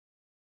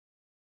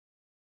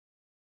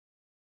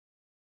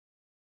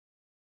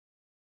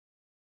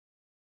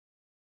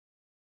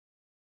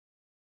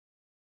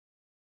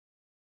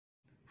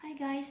Hi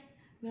guys,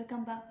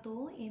 welcome back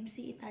to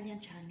MC Italian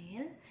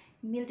channel.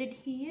 Mildred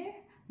here.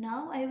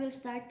 Now I will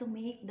start to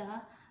make the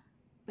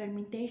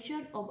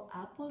fermentation of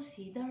apple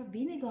cider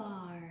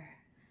vinegar.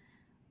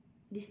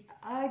 These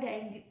are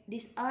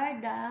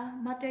the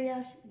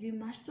materials you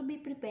must to be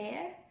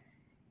prepared.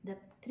 The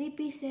 3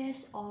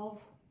 pieces of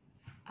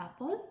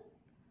apple,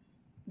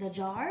 the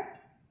jar,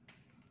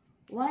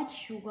 white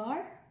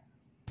sugar,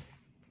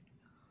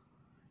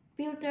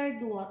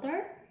 filtered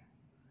water,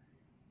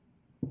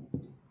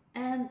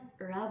 and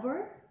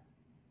rubber,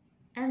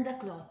 and the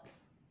cloth.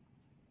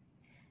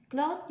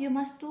 Cloth you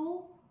must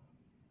to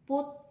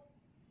put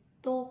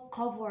to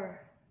cover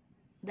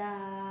the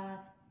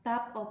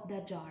top of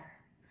the jar.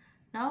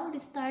 Now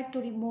let's start to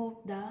remove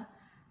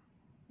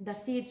the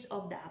seeds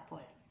of the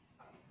apple.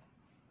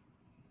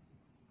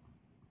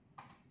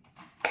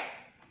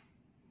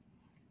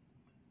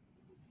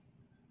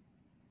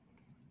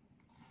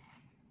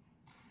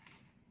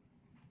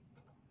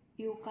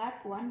 You cut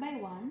one by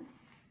one,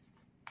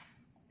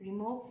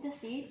 remove the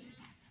seeds.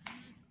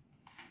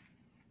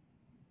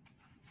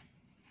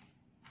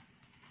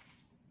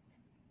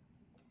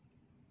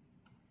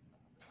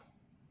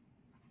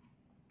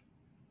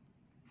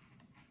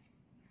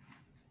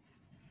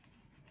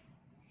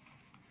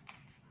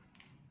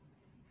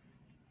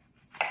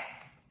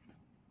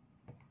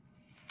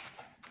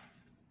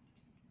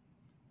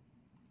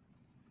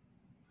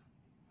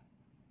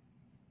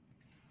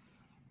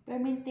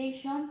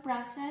 Fermentation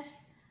process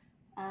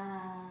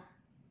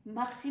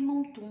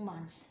maximum 2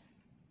 months.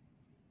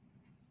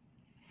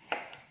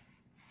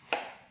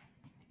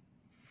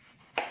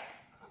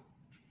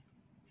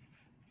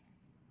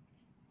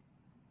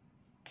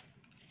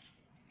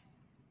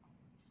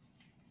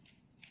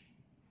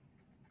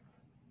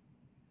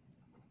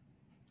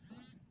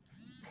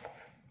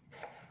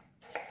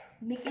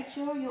 Make it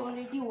sure you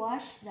already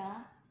wash the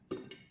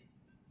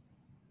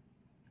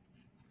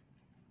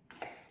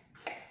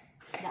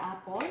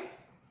apple.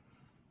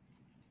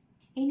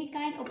 Any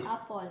kind of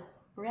apple,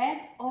 red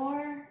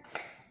or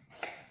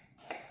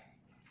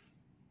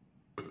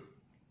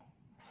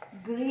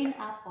green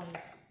apple.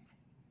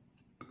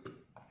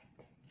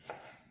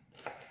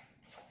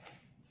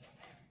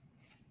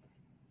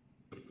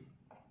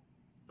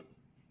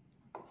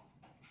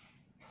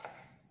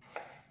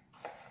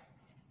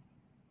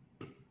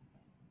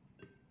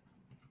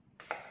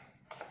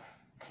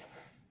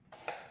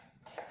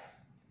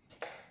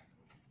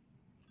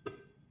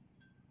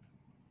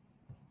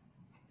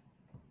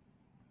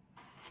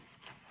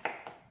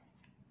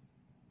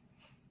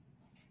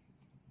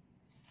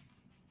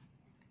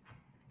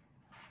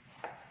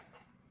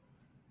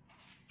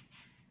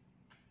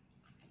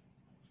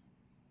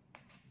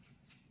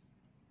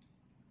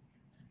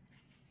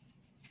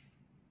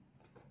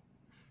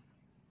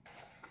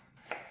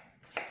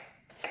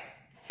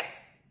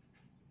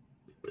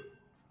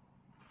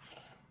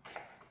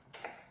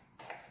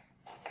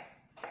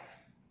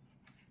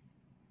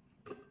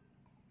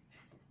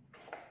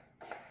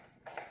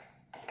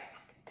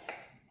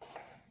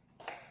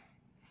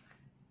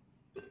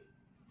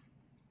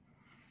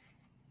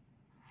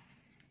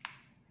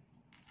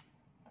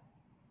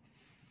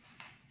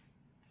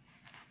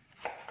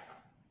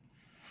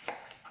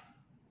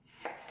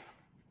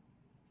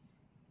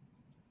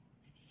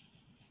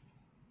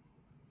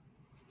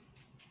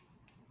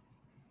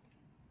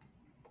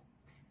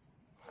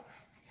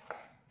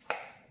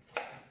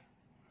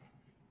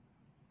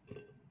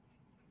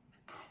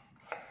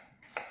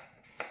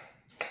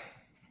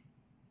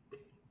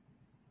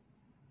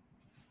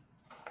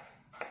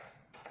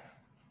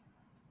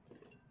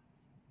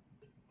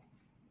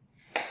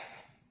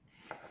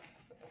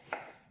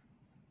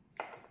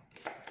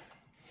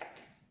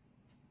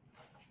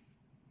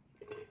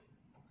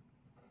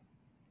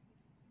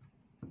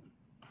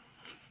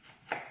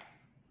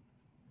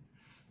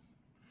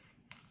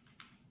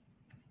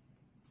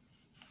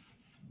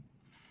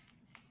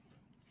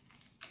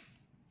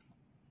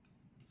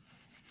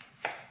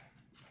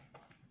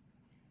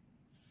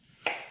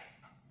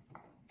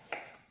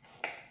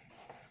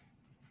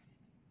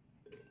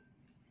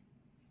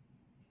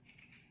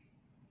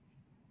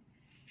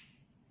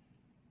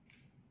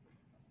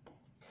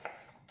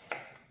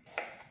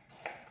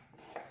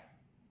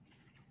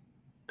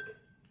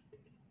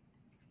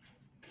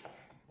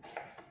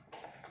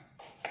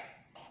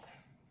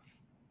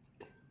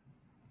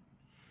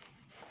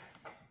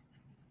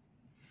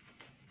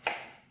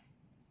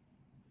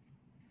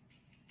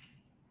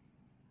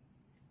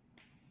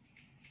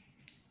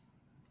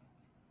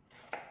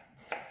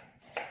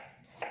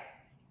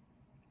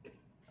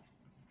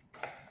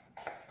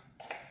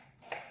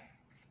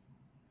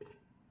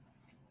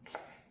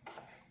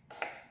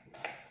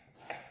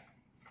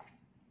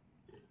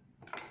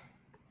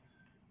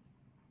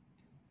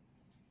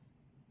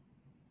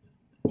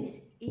 This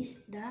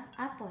is the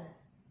apple.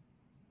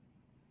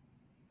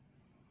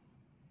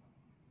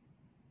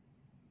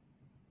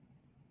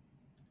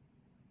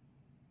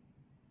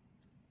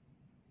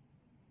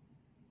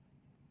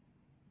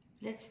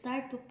 Let's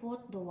start to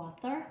put the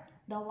water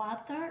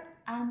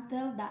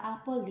until the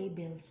apple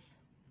labels.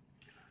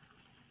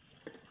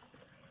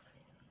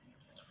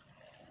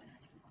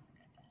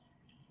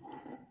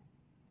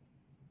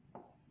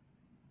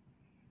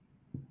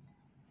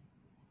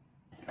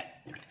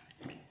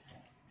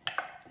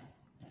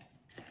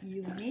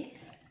 You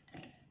mix.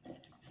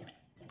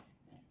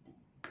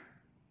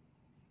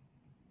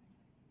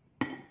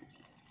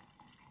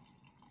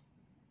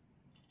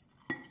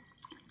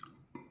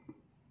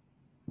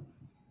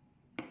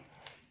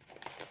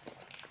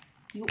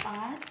 You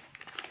add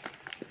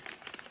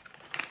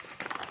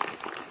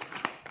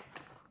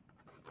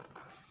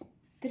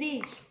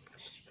 3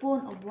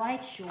 spoons of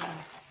white sugar.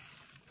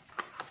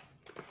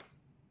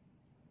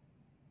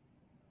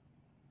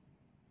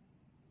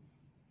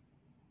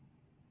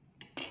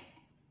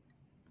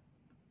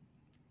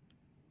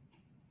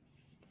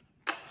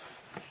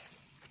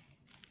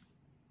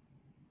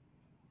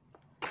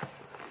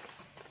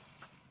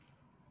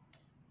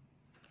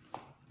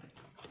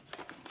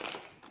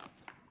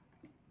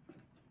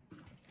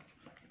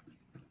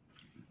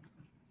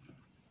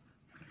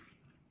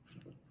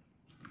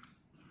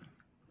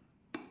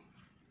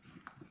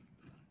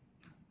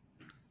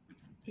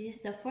 This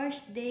is the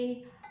first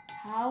day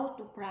how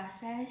to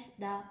process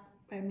the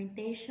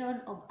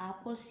fermentation of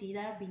apple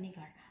cider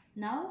vinegar.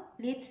 Now,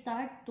 let's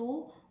start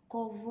to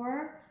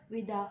cover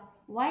with a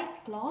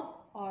white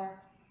cloth or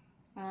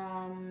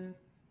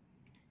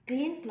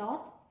clean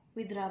cloth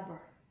with rubber.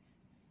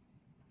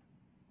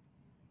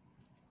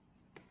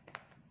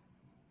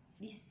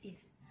 This is.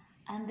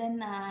 And then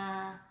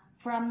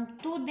from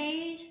 2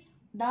 days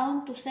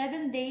down to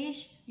 7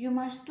 days, you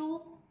must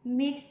to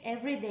mix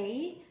every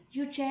day.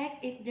 You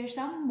check if there's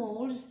some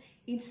molds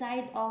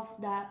inside of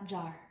the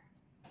jar.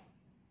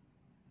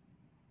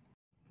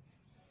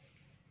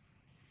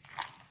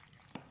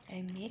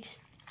 I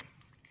mix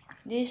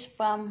this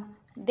from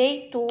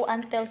day 2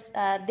 until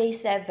day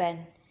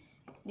 7.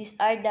 These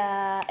are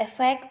the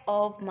effect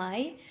of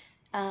my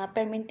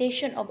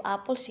fermentation of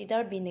apple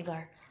cider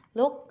vinegar.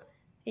 Look,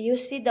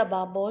 you see the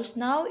bubbles.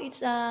 Now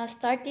it's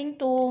starting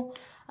to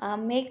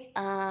make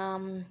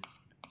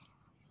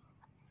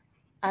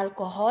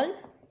alcohol.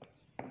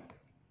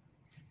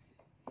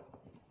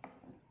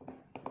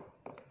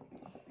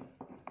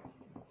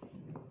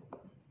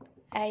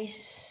 I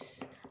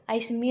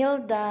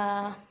smell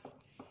the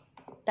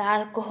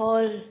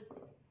alcohol.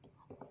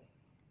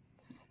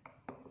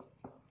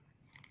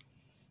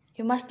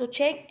 You must to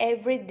check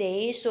every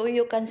day so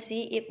you can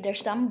see if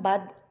there's some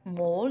bad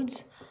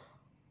molds.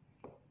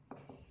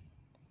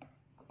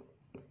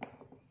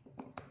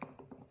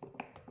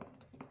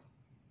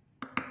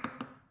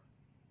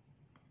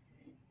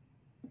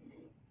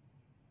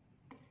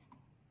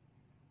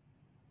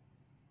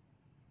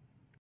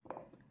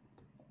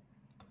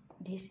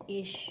 This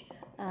is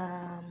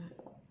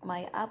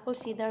my apple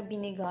cider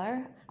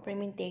vinegar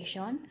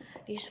fermentation.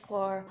 This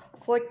for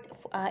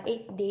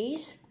 8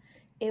 days.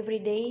 Every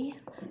day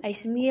I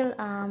smell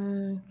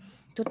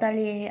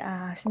totally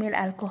smell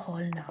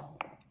alcohol now.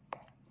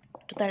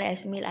 Totally I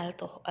smell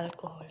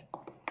alcohol.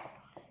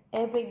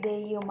 Every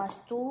day you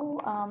must do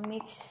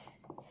mix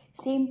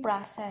same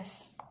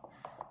process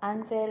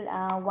until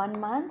 1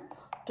 month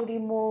to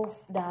remove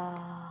the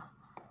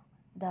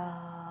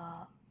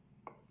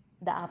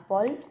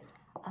apple.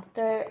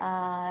 After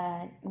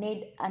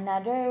need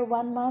another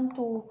 1 month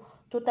to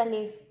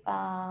totally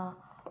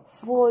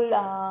full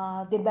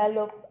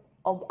develop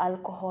of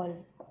alcohol.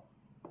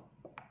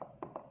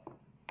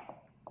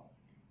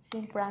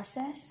 Same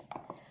process.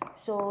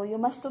 So you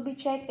must to be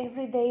checked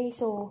every day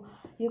so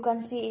you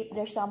can see if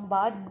there's some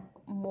bad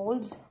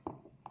molds.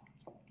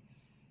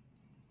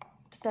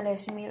 Totally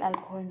smell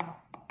alcohol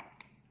now.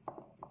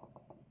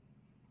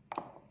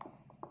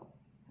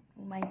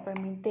 My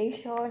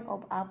fermentation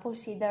of apple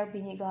cider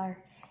vinegar.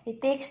 It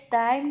takes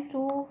time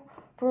to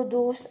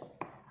produce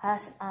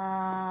as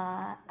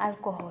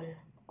alcohol.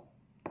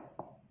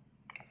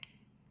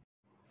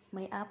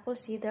 My apple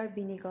cider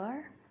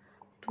vinegar,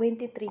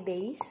 23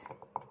 days.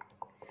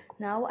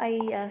 Now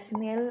I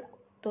smell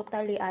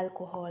totally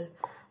alcohol.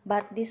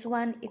 But this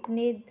one, it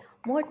need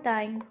more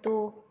time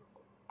to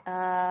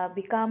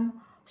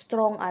become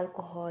strong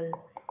alcohol.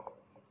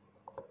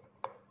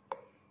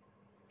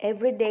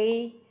 Every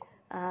day,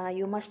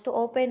 you must to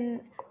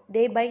open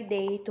day by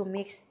day to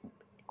mix,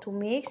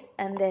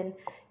 and then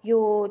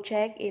you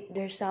check if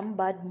there's some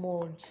bad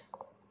molds.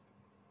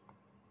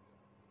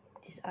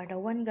 These are the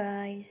one,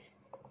 guys.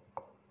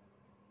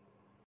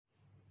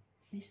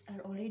 These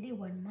are already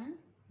 1 month.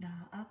 The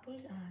apple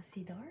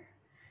cider.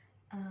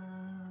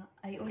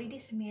 I already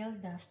smell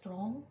the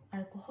strong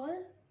alcohol,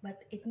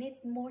 but it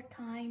needs more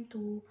time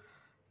to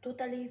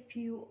totally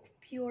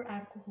pure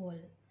alcohol.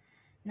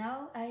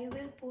 Now I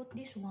will put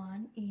this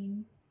one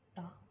in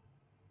the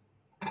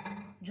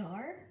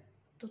jar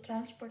to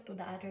transfer to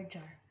the other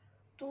jar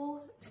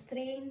to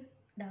strain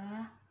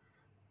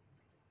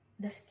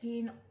the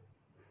skin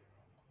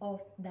of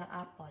the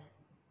apple.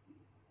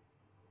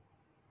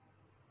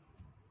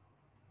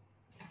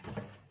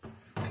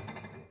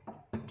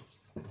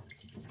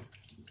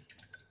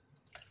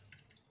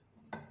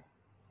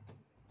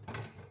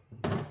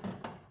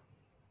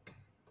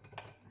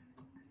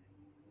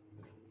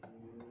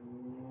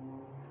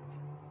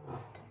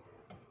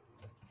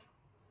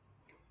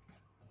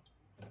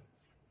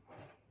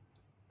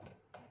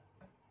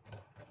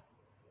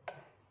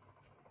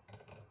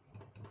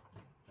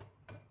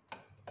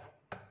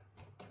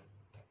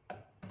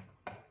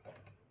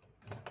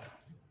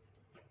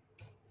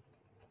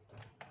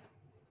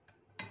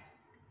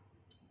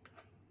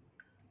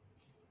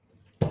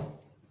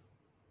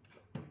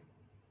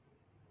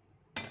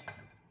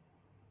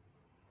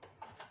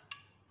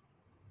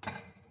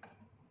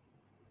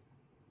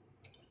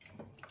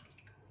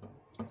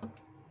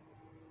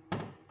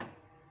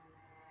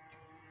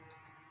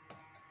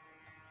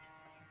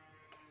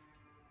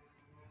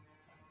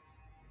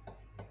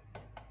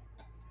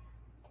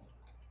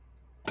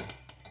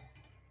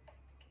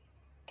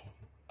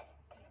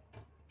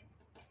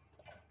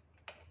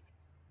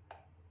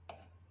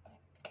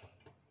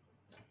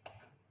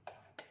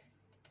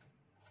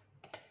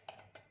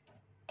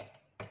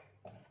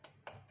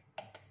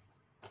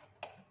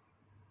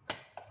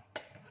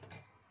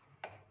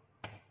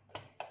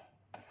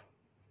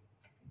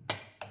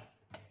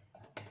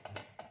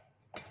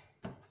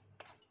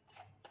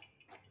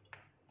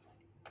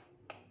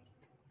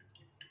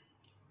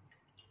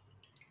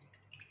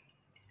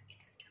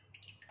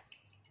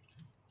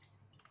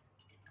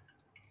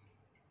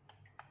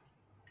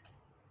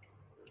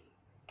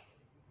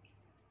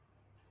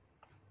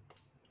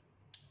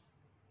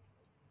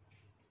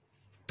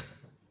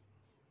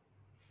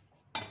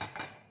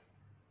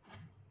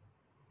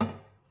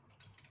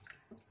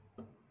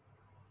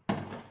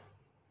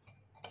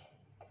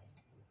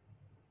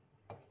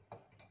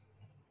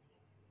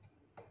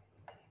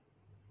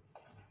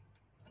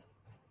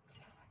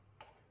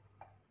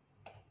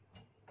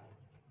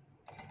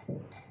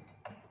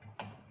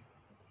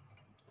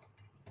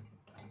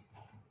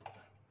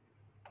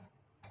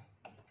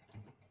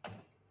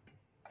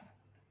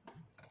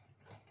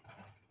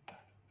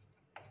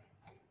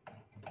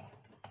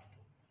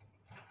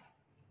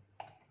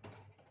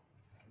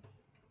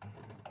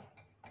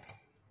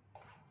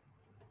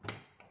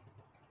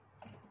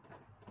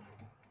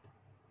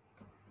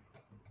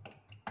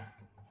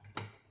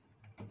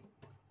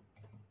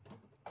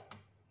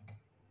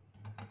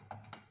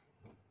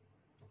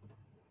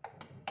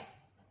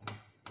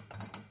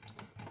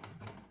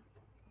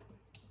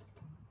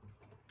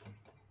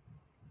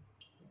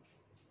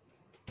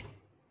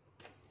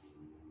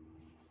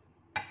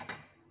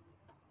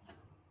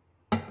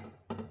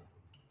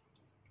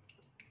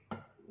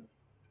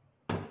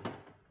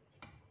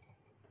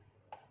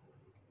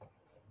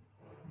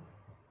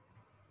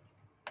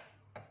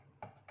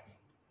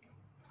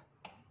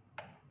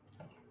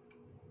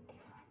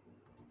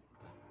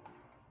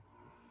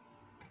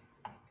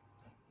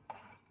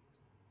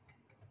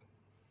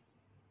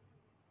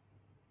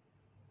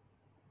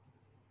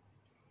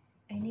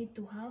 need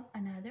to have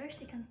another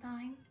second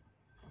time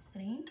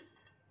strain.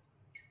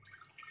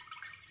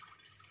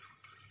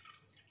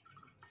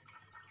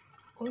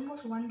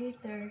 Almost 1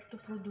 liter to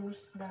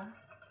produce the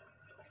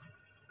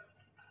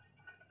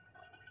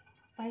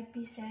 5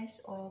 pieces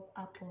of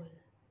apple.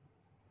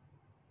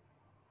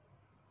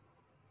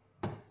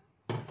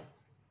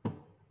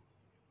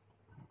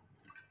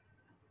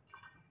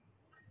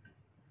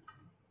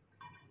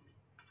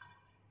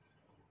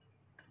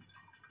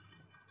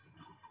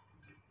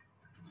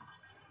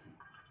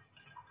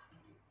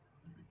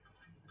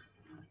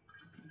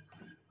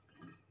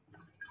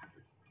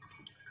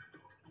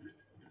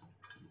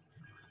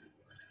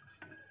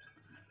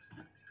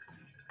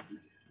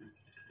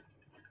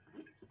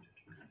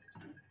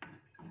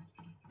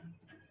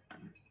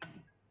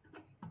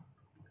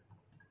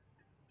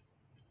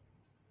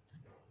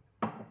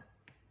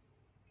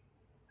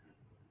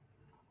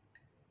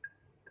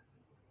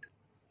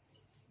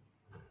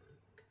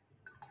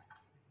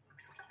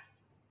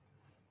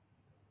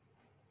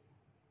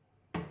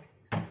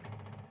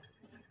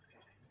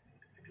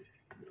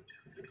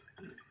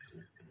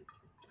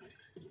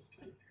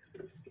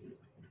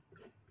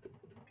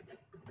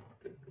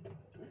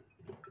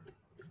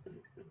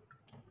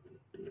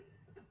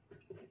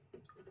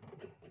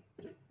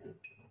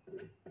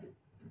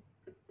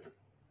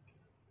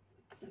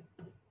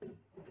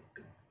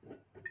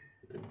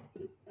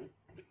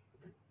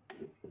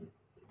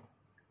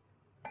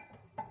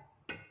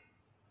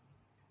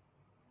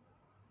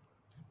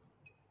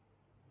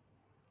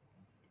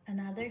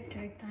 Another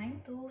third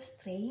time to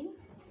strain.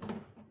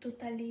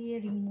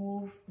 Totally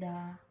remove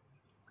the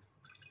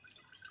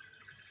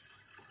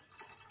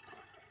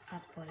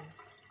apple.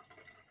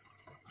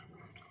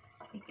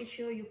 Make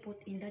sure you put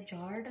in the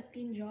jar, the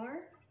tin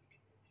jar,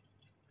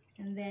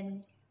 and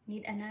then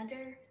need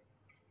another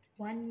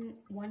one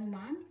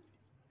month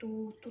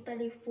to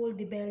totally full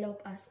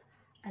develop as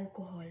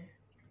alcohol.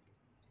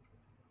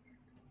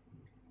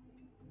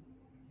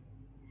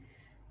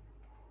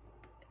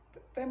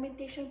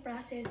 Fermentation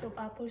process of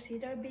apple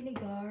cider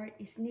vinegar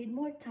is need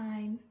more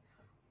time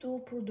to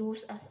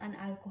produce as an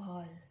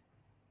alcohol.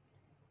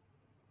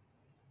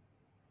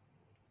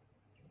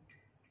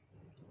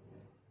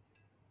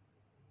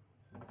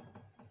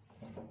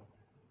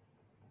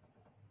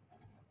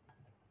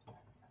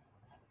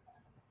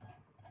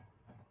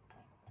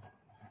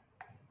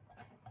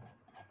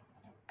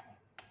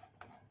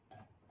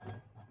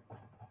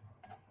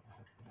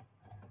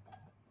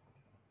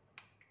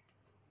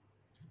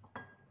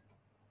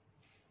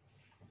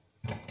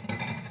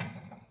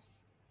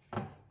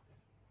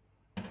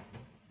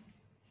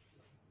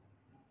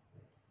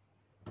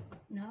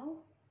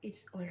 Now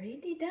it's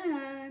already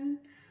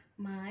done.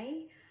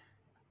 My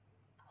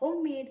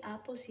homemade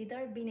apple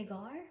cider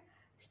vinegar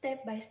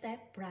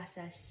step-by-step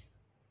process.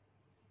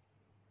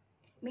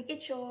 Make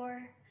it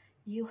sure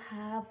you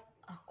have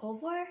a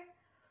cover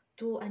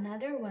to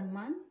another 1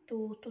 month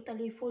to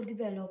totally full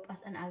develop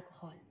as an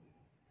alcohol.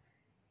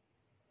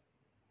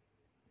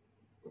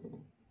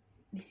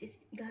 This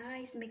is it,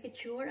 guys. Make it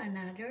sure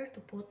another to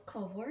put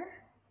cover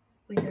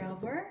with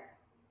rubber,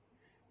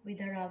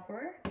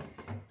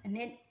 and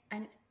then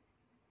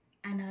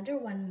another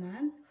 1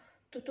 month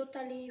to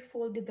totally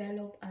full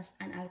develop as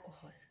an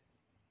alcohol.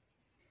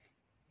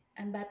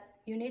 But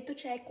you need to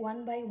check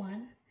one by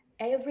one.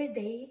 Every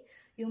day,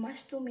 you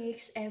must to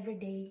mix every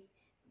day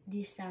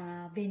this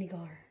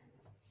vinegar.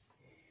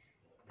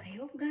 I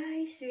hope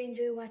guys you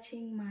enjoy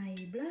watching my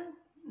vlog,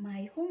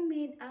 my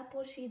homemade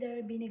apple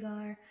cider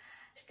vinegar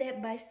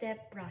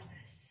step-by-step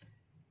process.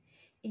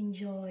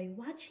 Enjoy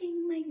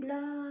watching my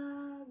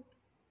vlog.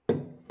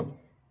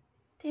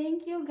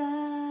 Thank you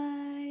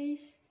guys.